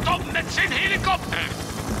 daar is Tom met zijn helikopter.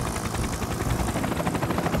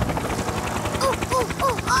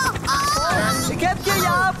 Ik heb je,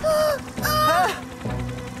 Jaap.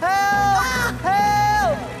 Help!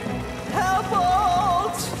 Help! Help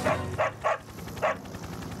ons!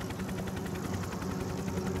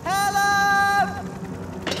 Help!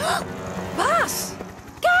 Baas,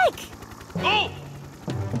 kijk! Oh!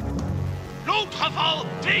 Noodgeval!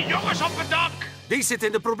 2 jongens op het dak! Die zit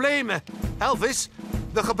in de problemen. Elvis,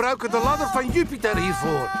 we gebruiken de ladder van Jupiter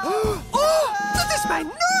hiervoor. Oh, dat is mijn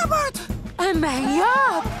Norbert! En mijn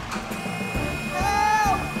Jaap!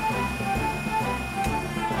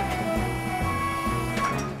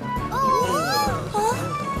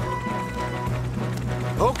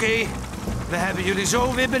 Oké, we hebben jullie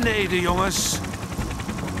zo weer beneden, jongens.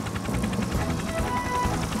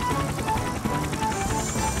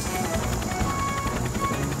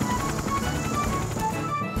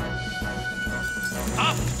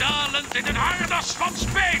 Afdalend in het harnas van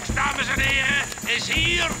spijt, dames en heren, is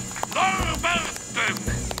hier Norbert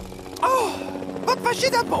Puk. Oh, wat was je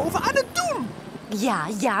daarboven aan het doen? Ja,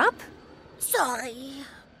 Jaap? Sorry.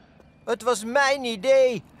 Het was mijn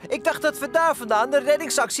idee. Ik dacht dat we daar vandaan de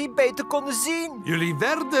reddingsactie beter konden zien. Jullie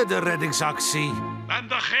werden de reddingsactie. En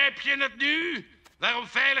begrijp je het nu? Waarom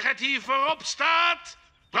veiligheid hier voorop staat?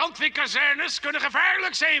 Brandweerkazernes kunnen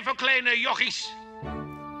gevaarlijk zijn voor kleine jochies.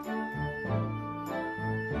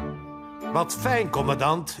 Wat fijn,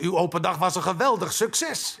 commandant. Uw open dag was een geweldig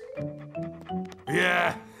succes.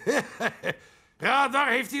 Ja, Radar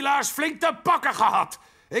heeft die laars flink te pakken gehad.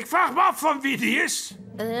 Ik vraag me af van wie die is.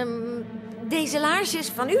 Deze laars is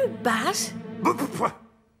van u, baas?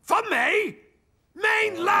 Van mij?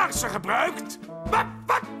 Mijn laarzen gebruikt? Wat?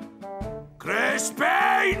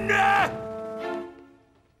 Crispijn!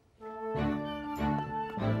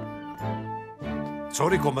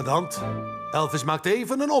 Sorry, commandant. Elvis maakt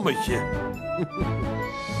even een ommetje.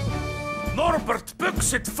 Norbert Puk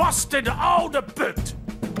zit vast in de oude put.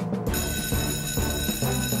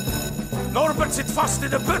 Norbert zit vast in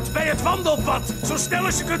de put bij het wandelpad. Zo snel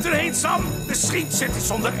als je kunt erheen, Sam. De schiet zit hij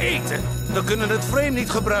zonder eten. We kunnen het frame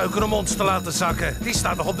niet gebruiken om ons te laten zakken. Die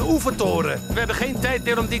staat nog op de oefentoren. We hebben geen tijd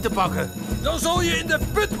meer om die te pakken. Dan zul je in de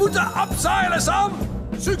put moeten abseilen, Sam.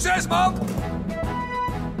 Succes, man.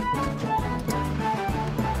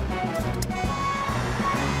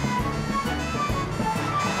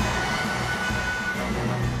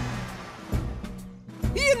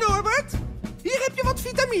 Hier, Norbert. Hier heb je wat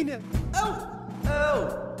vitamine.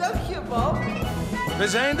 Oh, dank je, man. We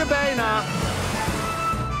zijn er bijna.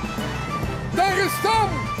 Daar is Sam.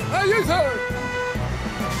 Hij is er.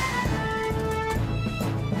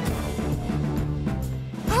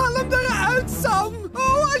 Haal hem eruit, Sam.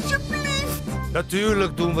 Oh, alsjeblieft.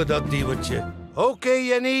 Natuurlijk doen we dat, diewertje. Oké,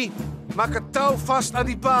 Jenny. Maak het touw vast aan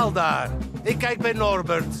die paal daar. Ik kijk bij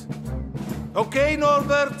Norbert. Oké,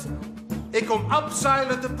 Norbert. Ik kom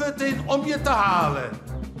abseilen de put in om je te halen.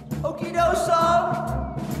 Okido, Sam.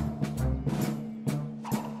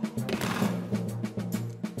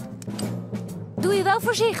 Doe je wel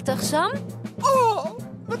voorzichtig, Sam? Oh,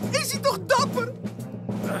 wat is hij toch dapper.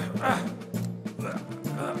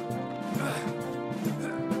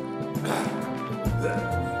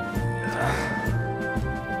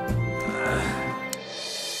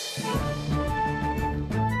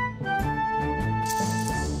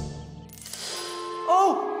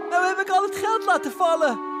 laten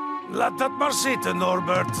vallen. Laat dat maar zitten,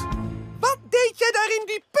 Norbert. Wat deed jij daar in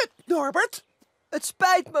die put, Norbert? Het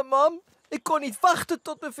spijt me, mam. Ik kon niet wachten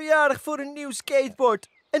tot mijn verjaardag voor een nieuw skateboard.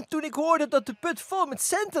 En toen ik hoorde dat de put vol met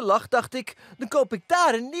centen lag, dacht ik, dan koop ik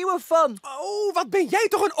daar een nieuwe van. Oh, wat ben jij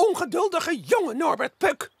toch een ongeduldige jongen, Norbert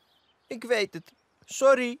Puk. Ik weet het.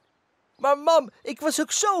 Sorry. Maar mam, ik was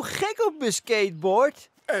ook zo gek op mijn skateboard.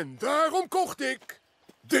 En daarom kocht ik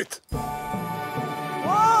dit.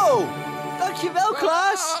 Wow, dankjewel,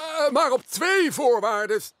 Klaas. Maar op 2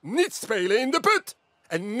 voorwaarden. Niet spelen in de put.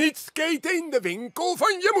 En niet skaten in de winkel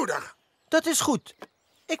van je moeder. Dat is goed.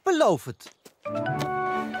 Ik beloof het.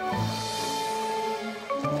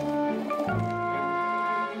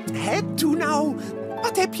 Hé, doe nou.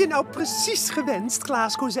 Wat heb je nou precies gewenst,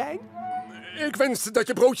 Klaas Kozijn? Ik wenste dat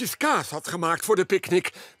je broodjes kaas had gemaakt voor de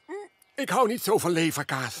picknick. Ik hou niet zo van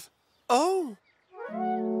leverkaas. Oh.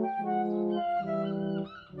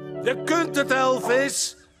 Je kunt het,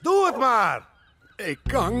 Elvis. Doe het maar. Ik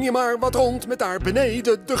hang je maar wat rond met daar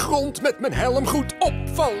beneden de grond. Met mijn helm goed op,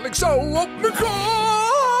 val ik zo op mijn kop.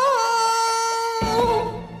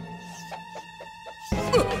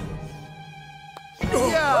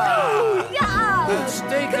 Ja!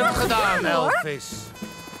 Uitstekend gedaan, Elvis.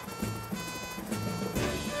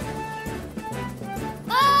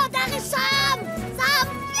 Oh, daar is Sam! Sam!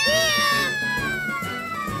 Ja!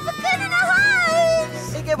 We kunnen naar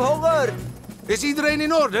huis! Ik heb honger. Is iedereen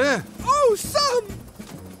in orde? Oh, Sam!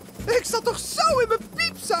 Ik zat toch zo in mijn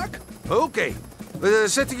piepzak? Oké. We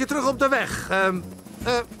zetten je terug op de weg.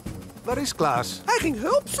 Waar is Klaas? Hij ging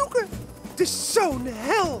hulp zoeken. Het is zo'n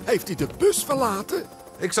hel. Heeft hij de bus verlaten?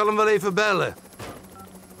 Ik zal hem wel even bellen.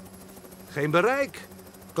 Geen bereik.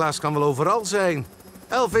 Klaas kan wel overal zijn.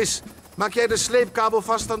 Elvis, maak jij de sleepkabel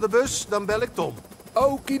vast aan de bus? Dan bel ik Tom.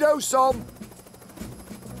 Okido, Sam.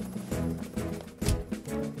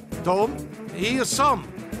 Tom, hier Sam.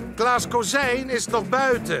 Klaas Kozijn is nog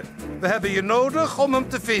buiten. We hebben je nodig om hem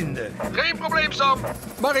te vinden. Geen probleem, Sam.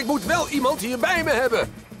 Maar ik moet wel iemand hier bij me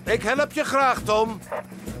hebben. Ik help je graag, Tom.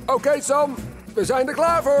 Oké, Sam. We zijn er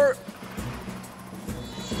klaar voor.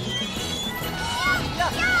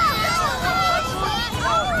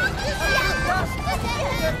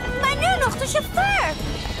 Maar nu nog de chauffeur.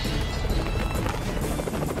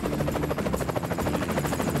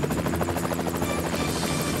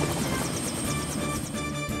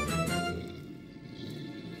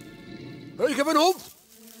 Ik heb een hond.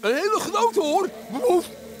 Een hele grote hoor. Woef,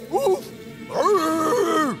 woef.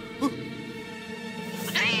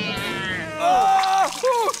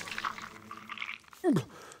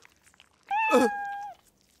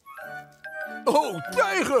 Oh,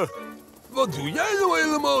 tijger. Wat doe jij nou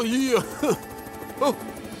helemaal hier? Oh.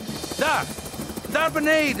 Daar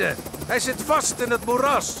beneden. Hij zit vast in het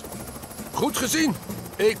moeras. Goed gezien.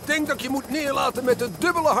 Ik denk dat je moet neerlaten met het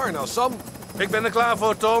dubbele harnas, Sam. Ik ben er klaar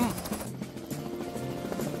voor, Tom.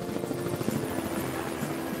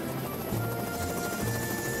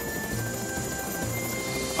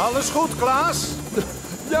 Alles goed, Klaas?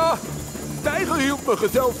 Ja, tijger hield me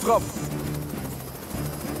gezelschap.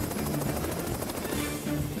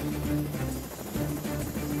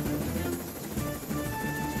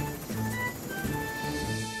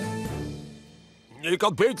 Ik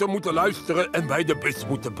had beter moeten luisteren en bij de bus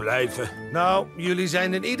moeten blijven. Nou, jullie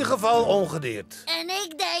zijn in ieder geval ongedeerd. En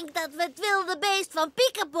ik denk dat we het wilde beest van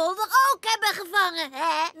Piekepolder ook hebben gevangen,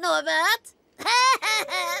 hè, Norbert?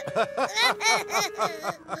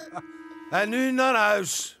 En nu naar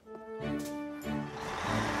huis.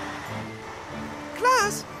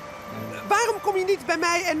 Klaas, waarom kom je niet bij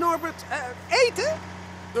mij en Norbert eten?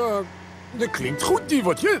 Dat klinkt goed,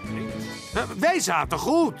 diewertje. Wij zaten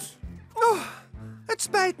goed. Oh, het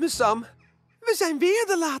spijt me, Sam. We zijn weer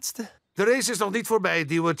de laatste. De race is nog niet voorbij,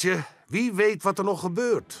 Diewertje. Wie weet wat er nog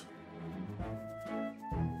gebeurt.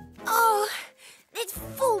 Oh, dit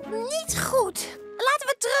voelt niet goed. Laten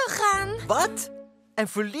we teruggaan. Wat? En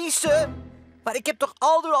verliezen? Maar ik heb toch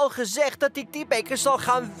al gezegd dat ik die beker zal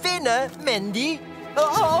gaan winnen, Mandy?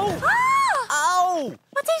 Oh! Auw!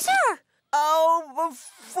 Wat is er? Auw, mijn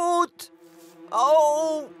voet!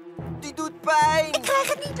 Oh, die doet pijn. Ik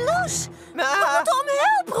krijg het niet los. Maar... We moeten om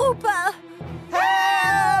hulp roepen.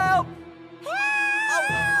 Help!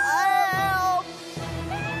 Help!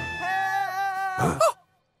 Oh,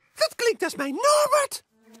 dat klinkt als mijn Norbert.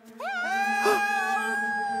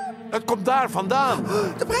 Het komt daar vandaan.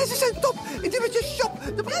 De prijzen zijn top in Diewertje Shop.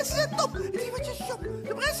 De prijzen zijn top in Diewertje Shop.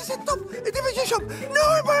 De prijzen zijn top in Diewertje Shop.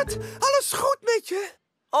 Norbert, alles goed met je?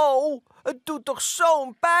 Oh, het doet toch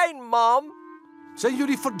zo'n pijn, mam? Zijn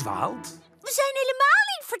jullie verdwaald? We zijn helemaal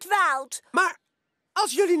niet verdwaald. Maar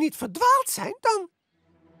als jullie niet verdwaald zijn, dan...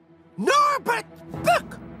 Norbert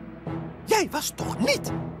Puk! Je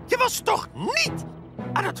was toch niet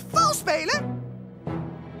aan het vals spelen?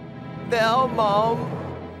 Wel, mam.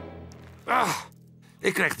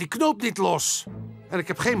 Ik krijg die knoop niet los. En ik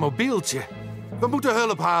heb geen mobieltje. We moeten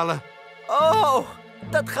hulp halen. Oh,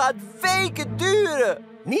 dat gaat weken duren.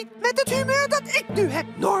 Niet met het humeur dat ik nu heb,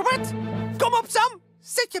 Norbert. Kom op, Sam.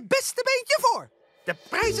 Zet je beste beentje voor. De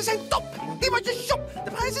prijzen zijn top. Die wat je shop.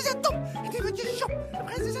 De prijzen zijn top. Die wat je shop. De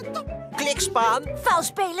prijzen zijn top. Klikspaan.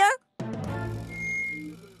 Valspeler.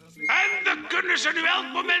 En we kunnen ze nu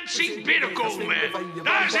elk moment zien binnenkomen.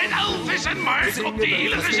 Daar zijn Elvis en Mark op de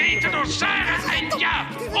hielen gezeten door Sarah en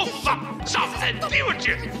Jaap. Of wat, Sam en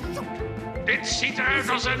Nieuwtje. Dit ziet eruit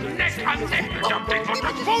als een nek-aan-nek. Dit wordt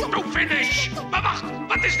een fotofinish. Maar wacht,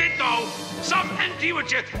 wat is dit nou? Sam en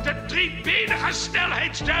Nieuwtje, de driebenige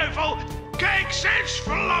snelheidsduivel. Kijk, 6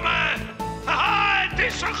 vlammen. Haha, het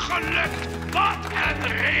is een geluk. Wat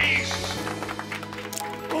een race.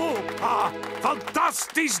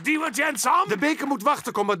 Fantastisch, Nieuwtje en Sam. De beker moet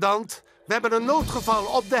wachten, commandant. We hebben een noodgeval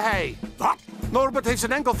op de hei. Wat? Norbert heeft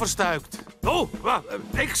zijn enkel verstuikt.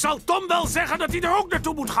 Ik zal Tom wel zeggen dat hij er ook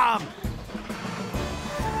naartoe moet gaan.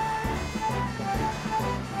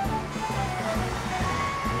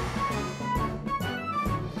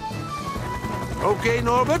 Oké,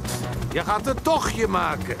 Norbert. Je gaat een tochtje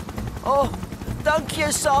maken. Oh, dank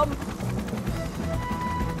je, Sam.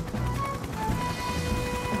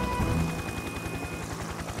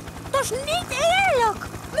 Dat is niet eerlijk.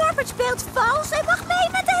 Norbert speelt vals en mag mee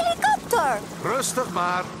met de helikopter. Rustig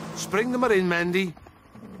maar. Spring er maar in, Mandy.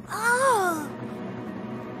 Oh.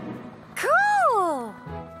 Cool.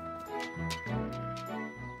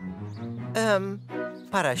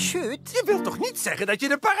 Parachute? Je wilt toch niet zeggen dat je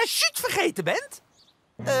de parachute vergeten bent?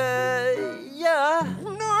 Ja.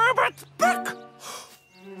 Norbert Puk!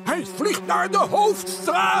 Hij vliegt naar de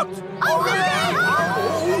hoofdstraat! Oh, nee!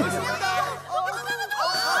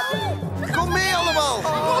 Kom mee allemaal!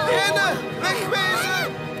 Rennen!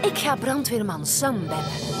 Wegwezen! Ik ga brandweerman Sam bellen.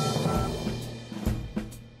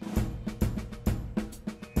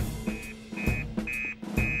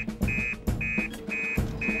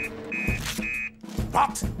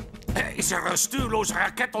 Wat? Is er een stuurloze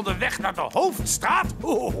raket onderweg naar de hoofdstraat?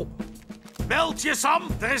 Meld je, Sam.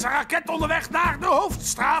 Er is een raket onderweg naar de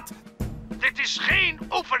hoofdstraat. Dit is geen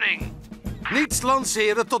oefening. Niets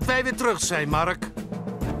lanceren tot wij weer terug zijn, Mark.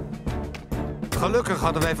 Gelukkig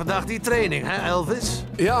hadden wij vandaag die training, hè, Elvis?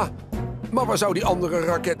 Ja, maar waar zou die andere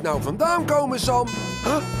raket nou vandaan komen, Sam?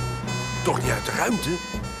 Huh? Toch niet uit de ruimte?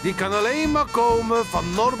 Die kan alleen maar komen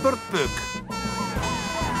van Norbert Puk.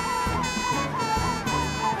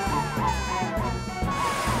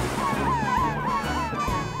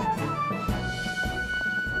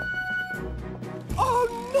 Oh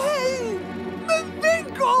nee! Mijn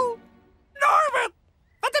winkel! Norbert,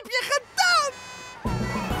 wat heb je gedaan?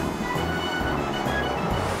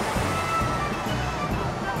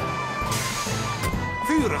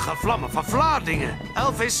 Vurige vlammen van Vlaardingen.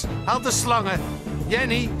 Elvis, haal de slangen.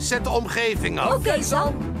 Jenny, zet de omgeving af. Oké,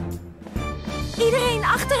 Sam. Iedereen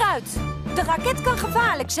achteruit. De raket kan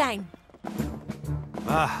gevaarlijk zijn.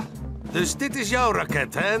 Dus dit is jouw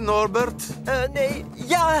raket, hè, Norbert? Nee.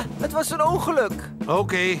 Ja, het was een ongeluk.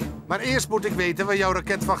 Oké, maar eerst moet ik weten waar jouw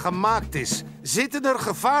raket van gemaakt is. Zitten er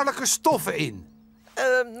gevaarlijke stoffen in?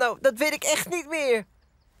 Nou, dat weet ik echt niet meer.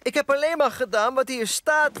 Ik heb alleen maar gedaan wat hier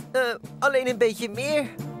staat. Alleen een beetje meer.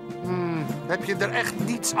 Heb je er echt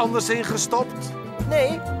niets anders in gestopt?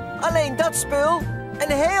 Nee, alleen dat spul. En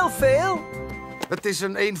heel veel. Het is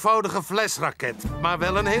een eenvoudige flesraket, maar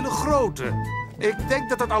wel een hele grote. Ik denk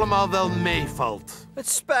dat het allemaal wel meevalt. Het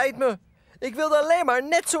spijt me. Ik wilde alleen maar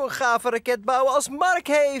net zo'n gave raket bouwen als Mark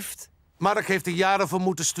heeft. Mark heeft er jaren voor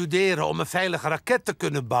moeten studeren om een veilige raket te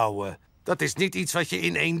kunnen bouwen. Dat is niet iets wat je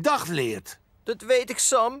in 1 dag leert. Dat weet ik,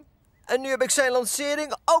 Sam. En nu heb ik zijn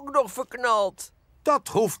lancering ook nog verknald. Dat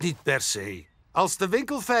hoeft niet per se. Als de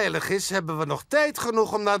winkel veilig is, hebben we nog tijd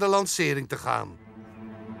genoeg om naar de lancering te gaan.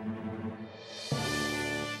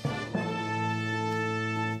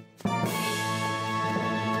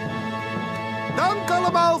 Dank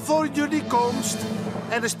allemaal voor jullie komst.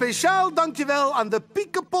 En een speciaal dankjewel aan de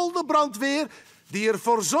Piekepolder brandweer, die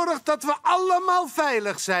ervoor zorgt dat we allemaal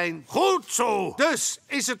veilig zijn. Goed zo. Dus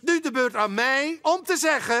is het nu de beurt aan mij om te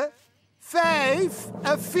zeggen: 5,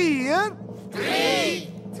 4...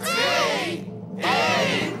 3, 2,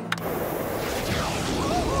 1.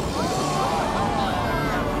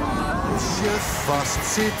 Als je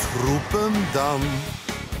vastzit, roep hem dan.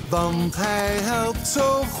 Want hij helpt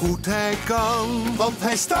zo goed hij kan. Want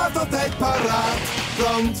hij staat altijd paraat.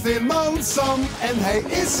 Brandweerman Sam en hij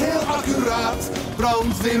is heel accuraat.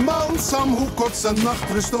 Brandweerman Sam, hoe kort zijn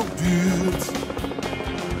nachtrust ook duurt.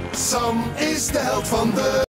 Sam is de held van de